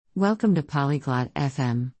Welcome to Polyglot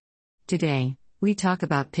FM. Today, we talk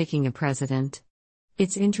about picking a president.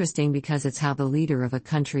 It's interesting because it's how the leader of a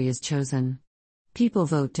country is chosen. People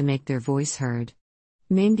vote to make their voice heard.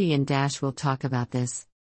 Mindy and Dash will talk about this.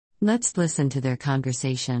 Let's listen to their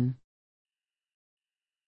conversation.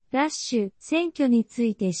 ダッシュ、選挙につ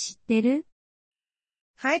いて知ってる？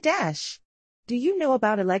 Hi Dash. Do you know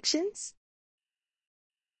about elections?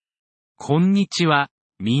 こんにちは、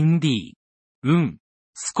ミンディ。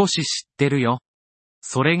少し知ってるよ。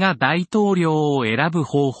それが大統領を選ぶ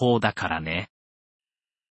方法だからね。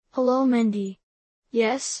Hello Mindy.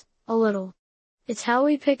 Yes, a little. It's how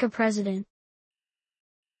we pick a president.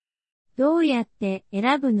 どうやって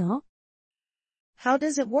選ぶの？ How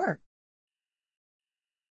does it work?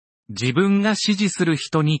 自分が支持する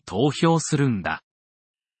人に投票するんだ。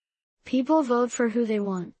People vote for who they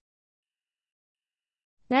want.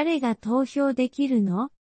 誰が投票できる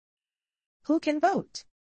の？ Who can vote?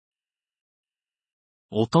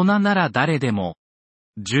 大人なら誰でも、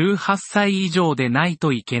18歳以上でない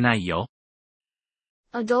といけないよ。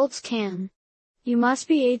Adults can. You must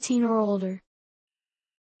be 18 or older.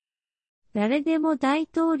 誰でも大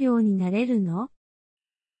統領になれるの？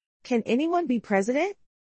 Can anyone be president?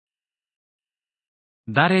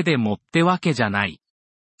 誰でもってわけじゃない。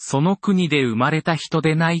その国で生まれた人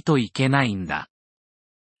でないといけないんだ。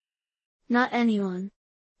Not anyone.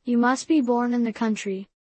 You must be born in the country.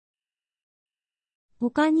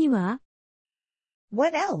 他には？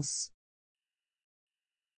 What else?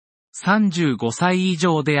 35歳以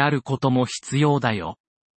上であることも必要だよ。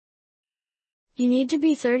You need to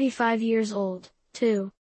be 35 years old, too.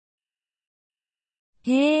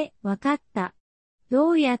 へえ、わかった。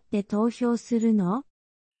どうやって投票するの？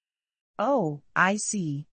 Oh, I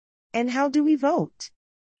see. And how do we vote?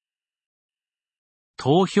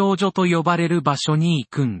 投票所と呼ばれる場所に行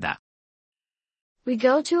くんだ。We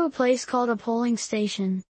go to a place called a polling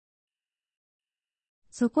station.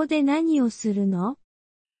 そこで何をするの？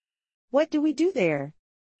 What do we do there?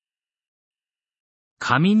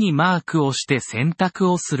 紙にマークをして選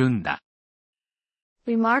択をするんだ。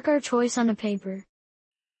We mark our choice on a paper.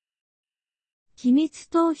 秘密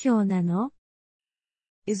投票なの？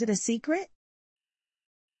 Is it a secret?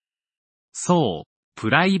 そう、プ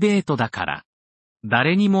ライベートだから。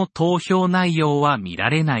誰にも投票内容は見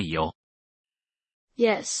られないよ。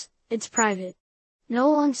Yes, it's private.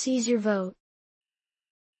 No one sees your vote.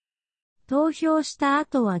 投票した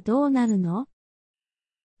後はどうなるの？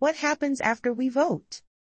 What happens after we vote?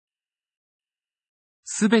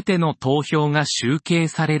 すべての投票が集計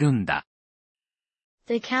されるんだ。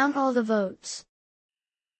They count all the votes.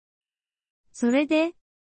 それで？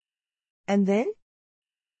 And then?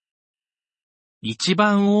 一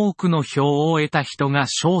番多くの票を得た人が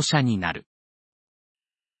勝者になる。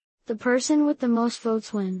The person with the most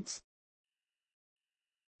votes wins.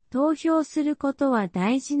 投票することは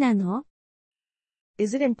大事なの？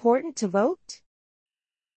 Is it important to vote?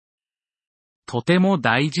 とても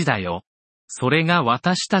大事だよ。それが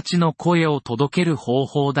私たちの声を届ける方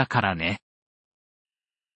法だからね。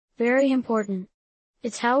Very important.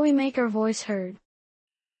 It's how we make our voice heard.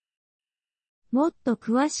 もっと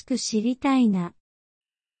詳しく知りたいな。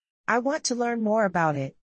I want to learn more about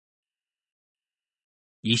it.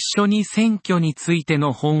 一緒に選挙について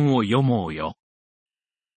の本を読もうよ。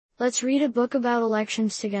Let's read a book about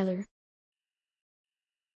elections together.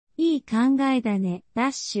 いい考えだね、ダ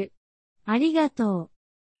ッシュ。ありがと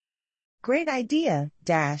う。Great idea,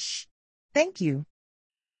 Dash. Thank you.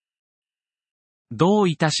 どう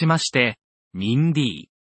いたしまして、ミンディ。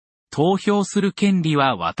投票する権利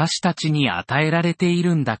は私たちに与えられてい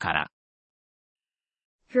るんだから。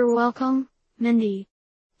You're welcome, Mindy.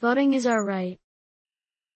 Voting is our right.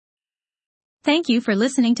 Thank you for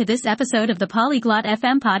listening to this episode of the Polyglot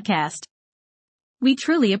FM podcast. We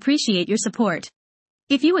truly appreciate your support.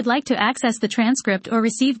 If you would like to access the transcript or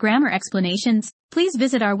receive grammar explanations, please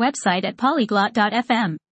visit our website at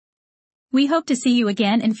polyglot.fm. We hope to see you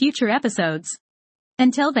again in future episodes.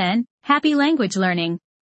 Until then, happy language learning.